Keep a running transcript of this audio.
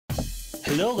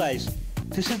Hello guys,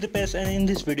 this is Dipesh and in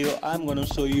this video I'm gonna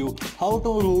show you how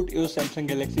to root your Samsung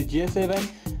Galaxy J7.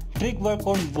 Trick work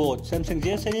on both Samsung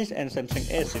J series and Samsung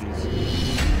A series.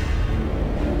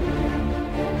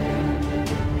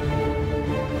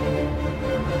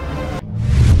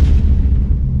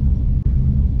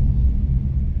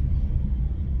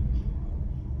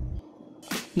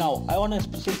 Now I want a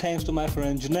special thanks to my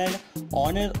friend Junaid,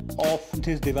 owner of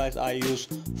this device I use,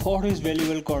 for his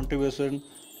valuable contribution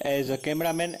as a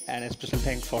cameraman, and a special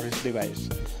thanks for his device.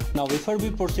 Now before we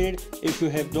proceed, if you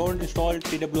have not installed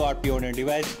TWRP on your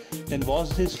device, then watch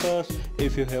this first.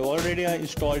 If you have already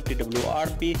installed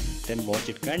TWRP, then watch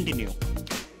it continue.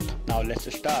 Now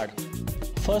let's start.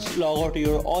 First, log out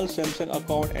your all Samsung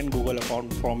account and Google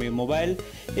account from your mobile.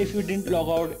 If you didn't log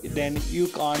out, then you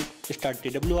can't start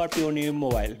TWRP on your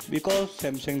mobile because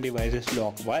Samsung device is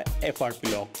locked by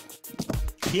FRP lock.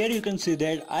 Here you can see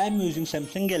that I am using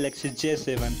Samsung Galaxy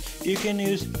J7. You can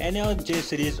use any of J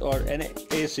series or any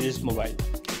A series mobile.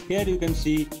 Here you can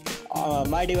see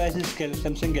my device is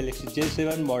Samsung Galaxy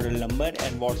J7 model number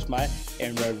and what's my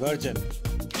Android version.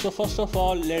 So first of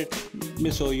all, let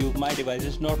me show you my device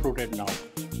is not rooted now.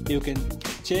 You can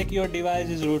check your device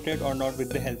is rooted or not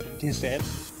with the help of this app.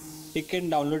 You can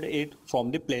download it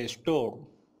from the Play Store.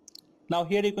 Now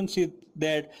here you can see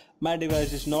that my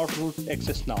device is not root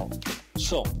access now.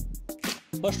 So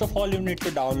first of all, you need to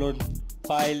download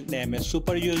file name as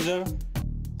super user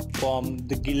from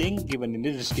the link given in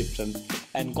the description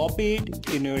and copy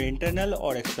it in your internal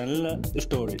or external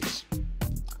storage.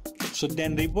 So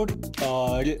then reboot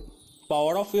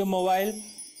power off your mobile,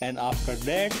 and after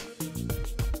that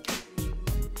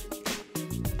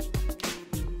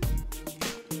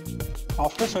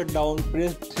after shutdown,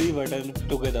 press 3 buttons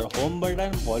together: home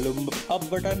button, volume up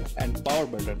button and power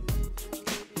button.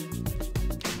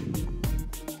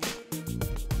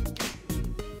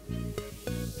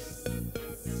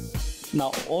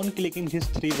 Now on clicking these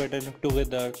 3 buttons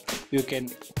together, you can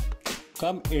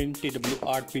come in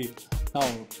TWRP. Now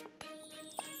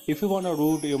if you want to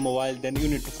root your mobile, then you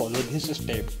need to follow this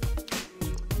step.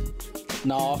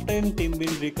 Now after in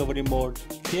TeamWin recovery mode,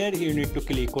 here you need to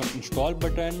click on install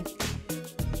button,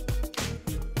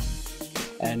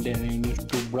 and then you need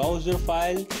to browse your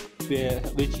file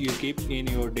which you keep in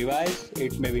your device.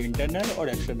 It may be internal or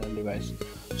external device.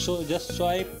 So just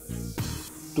swipe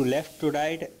to left to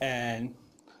right, and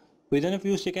within a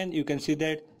few seconds you can see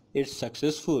that it's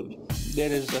successful. There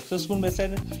is a successful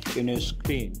message in your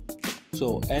screen.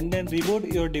 So and then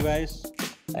reboot your device,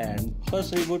 and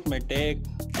first reboot may take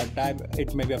a time,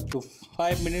 it may be up to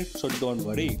 5 minutes, so don't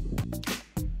worry.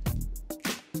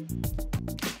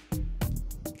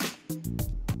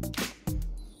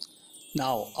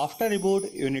 Now after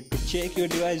reboot, you need to check your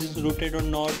device is rooted or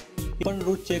not. Open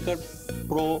Root Checker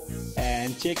Pro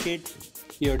and check it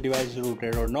your device is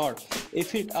rooted or not.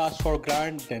 If it asks for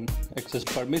grant, then access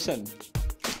permission.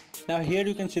 Now here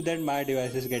you can see that my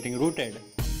device is getting rooted.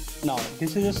 Now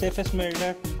this is the safest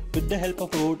method. With the help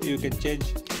of root, you can change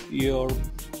your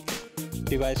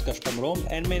device custom ROM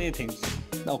and many things.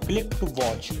 Now click to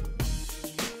watch.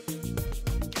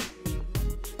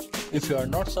 If you are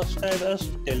not subscribed us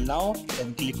till now,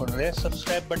 then click on red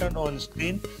subscribe button on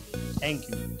screen. Thank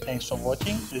you. Thanks for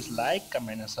watching. Please like,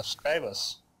 comment and subscribe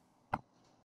us.